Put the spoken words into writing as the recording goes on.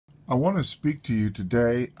I want to speak to you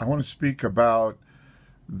today. I want to speak about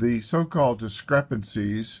the so-called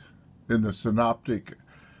discrepancies in the synoptic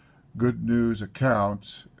good news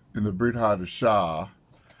accounts in the Brit Hadashah.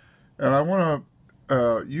 And I want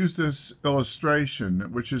to use this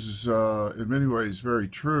illustration, which is in many ways very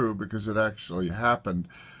true because it actually happened.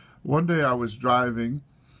 One day I was driving.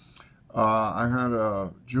 I had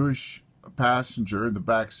a Jewish passenger in the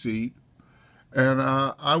back seat. And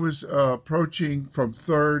I was approaching from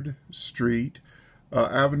 3rd Street,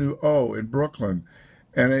 Avenue O in Brooklyn,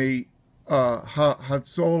 and a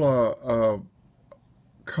Hatzola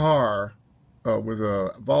car with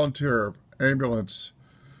a volunteer ambulance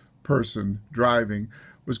person driving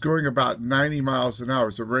was going about 90 miles an hour. It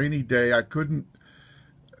was a rainy day. I couldn't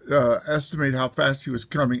estimate how fast he was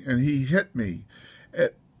coming, and he hit me.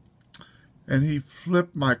 And he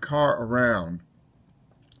flipped my car around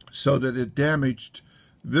so that it damaged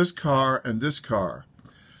this car and this car.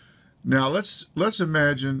 Now let's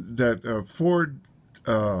imagine that 4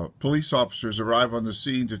 police officers arrive on the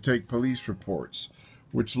scene to take police reports,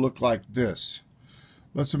 which look like this.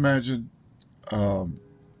 Let's imagine,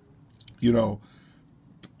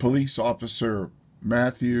 police officer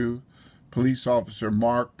Matthew, police officer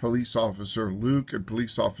Mark, police officer Luke, and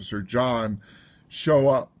police officer John show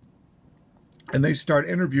up, and they start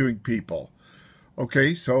interviewing people.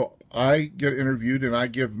 Okay, so I get interviewed and I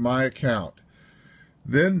give my account.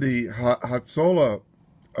 Then the Hatzola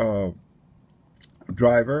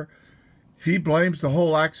driver, he blames the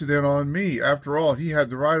whole accident on me. After all, he had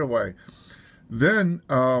the right of way. Then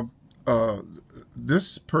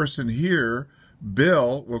this person here,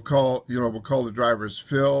 Bill, we'll call the drivers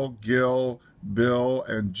Phil, Gil, Bill,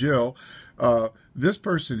 and Jill. This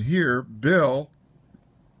person here, Bill,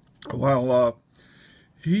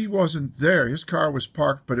 he wasn't there. His car was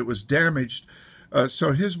parked, but it was damaged.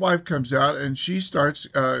 So his wife comes out and she starts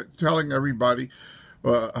telling everybody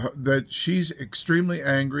that she's extremely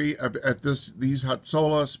angry at these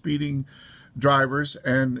Hatzola speeding drivers,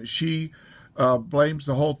 and she blames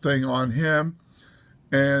the whole thing on him.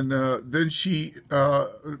 And then she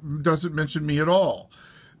doesn't mention me at all.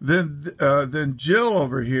 Then Jill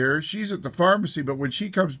over here, she's at the pharmacy, but when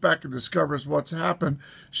she comes back and discovers what's happened,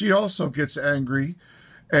 she also gets angry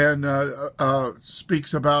and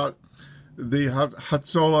speaks about the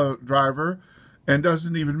Hatzola driver and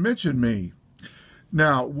doesn't even mention me.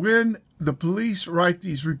 Now, when the police write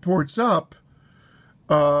these reports up,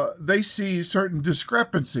 they see certain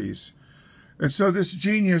discrepancies. And so this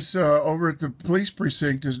genius over at the police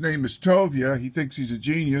precinct, his name is Tovia. He thinks he's a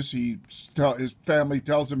genius. His family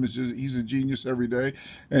tells him he's a genius every day,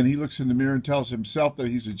 and he looks in the mirror and tells himself that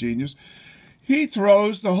he's a genius. He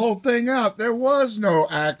throws the whole thing out. There was no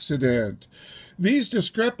accident. These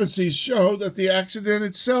discrepancies show that the accident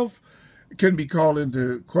itself can be called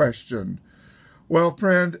into question. Well,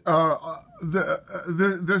 friend,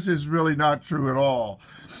 this is really not true at all.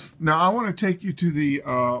 Now, I want to take you to the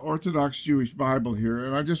Orthodox Jewish Bible here,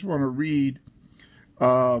 and I just want to read.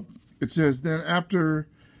 It says, then after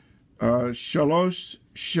Shalosh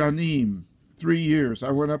Shanim, 3 years,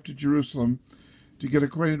 I went up to Jerusalem to get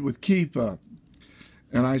acquainted with Kepha,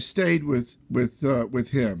 and I stayed with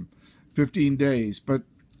him 15 days. But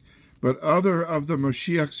other of the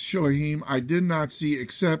Moshiach's Shohim I did not see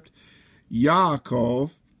except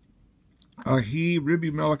Yaakov, Ahi, Rabbi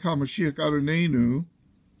Melech HaMashiach Adonenu.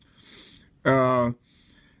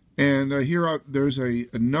 And here there's a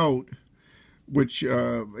note which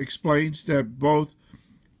explains that both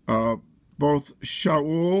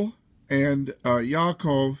Shaul and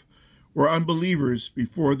Yaakov were unbelievers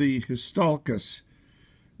before the Histalkus.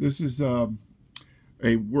 This is a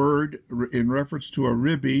word in reference to a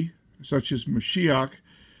Rebbe, such as Moshiach.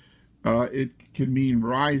 It can mean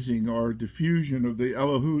rising or diffusion of the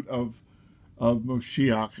Elohut of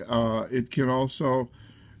Moshiach. It can also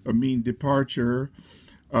mean departure.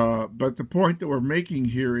 But the point that we're making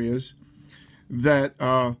here is that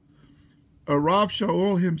Rav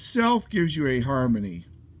Shaul himself gives you a harmony.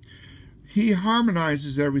 He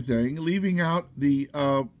harmonizes everything, leaving out the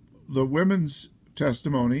women's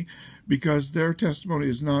testimony, because their testimony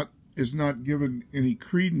is not given any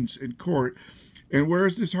credence in court. And where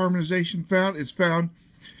is this harmonization found? It's found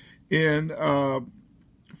in 1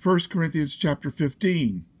 Corinthians chapter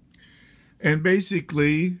 15. And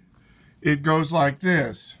basically, it goes like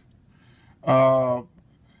this. A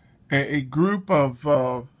group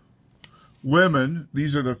of women,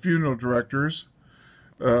 these are the funeral directors,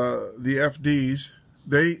 the FDs,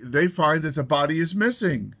 they find that the body is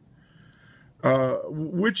missing.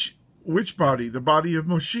 Which body? The body of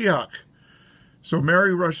Moshiach. So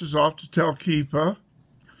Mary rushes off to tell Kepha,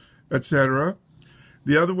 etc.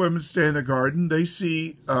 The other women stay in the garden. They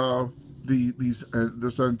see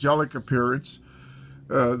this angelic appearance.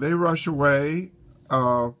 They rush away.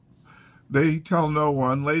 They tell no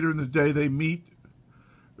one. Later in the day, they meet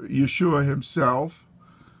Yeshua himself.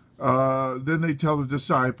 Then they tell the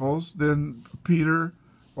disciples. Then Peter,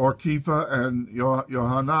 or Kepha, and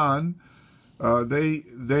Yohanan,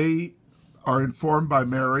 they are informed by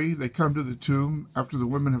Mary. They come to the tomb after the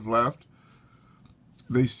women have left.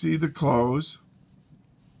 They see the clothes.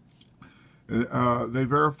 They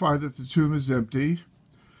verify that the tomb is empty.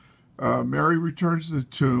 Mary returns to the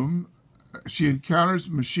tomb. She encounters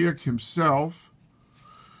Moshiach himself.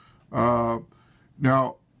 Now,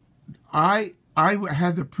 I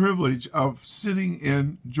had the privilege of sitting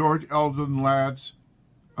in George Eldon Ladd's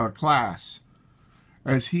class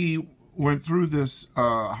as he went through this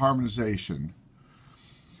harmonization.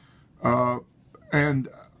 And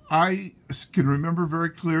I can remember very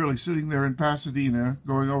clearly sitting there in Pasadena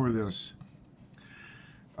going over this.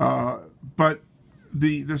 But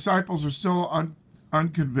the disciples are still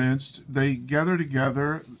unconvinced. They gather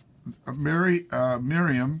together.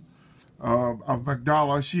 Miriam of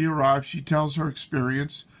Magdala, she arrives. She tells her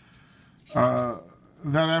experience. That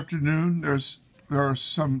afternoon, there are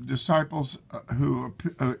some disciples who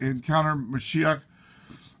encounter Moshiach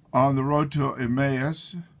on the road to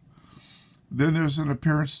Emmaus. Then there's an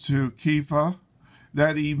appearance to Kepha.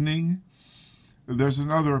 That evening, there's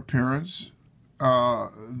another appearance.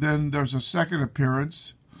 Then there's a second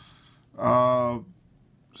appearance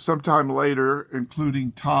sometime later,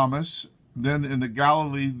 including Thomas. Then in the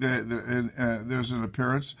Galilee, there's an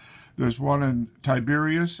appearance. There's one in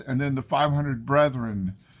Tiberias, and then the 500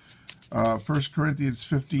 brethren, 1 Corinthians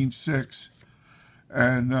 15:6.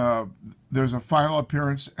 And there's a final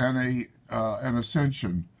appearance and an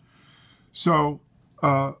ascension. So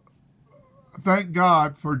thank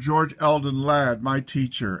God for George Eldon Ladd, my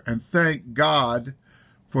teacher, and thank God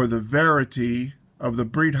for the verity of the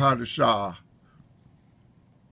Brit Hadashah.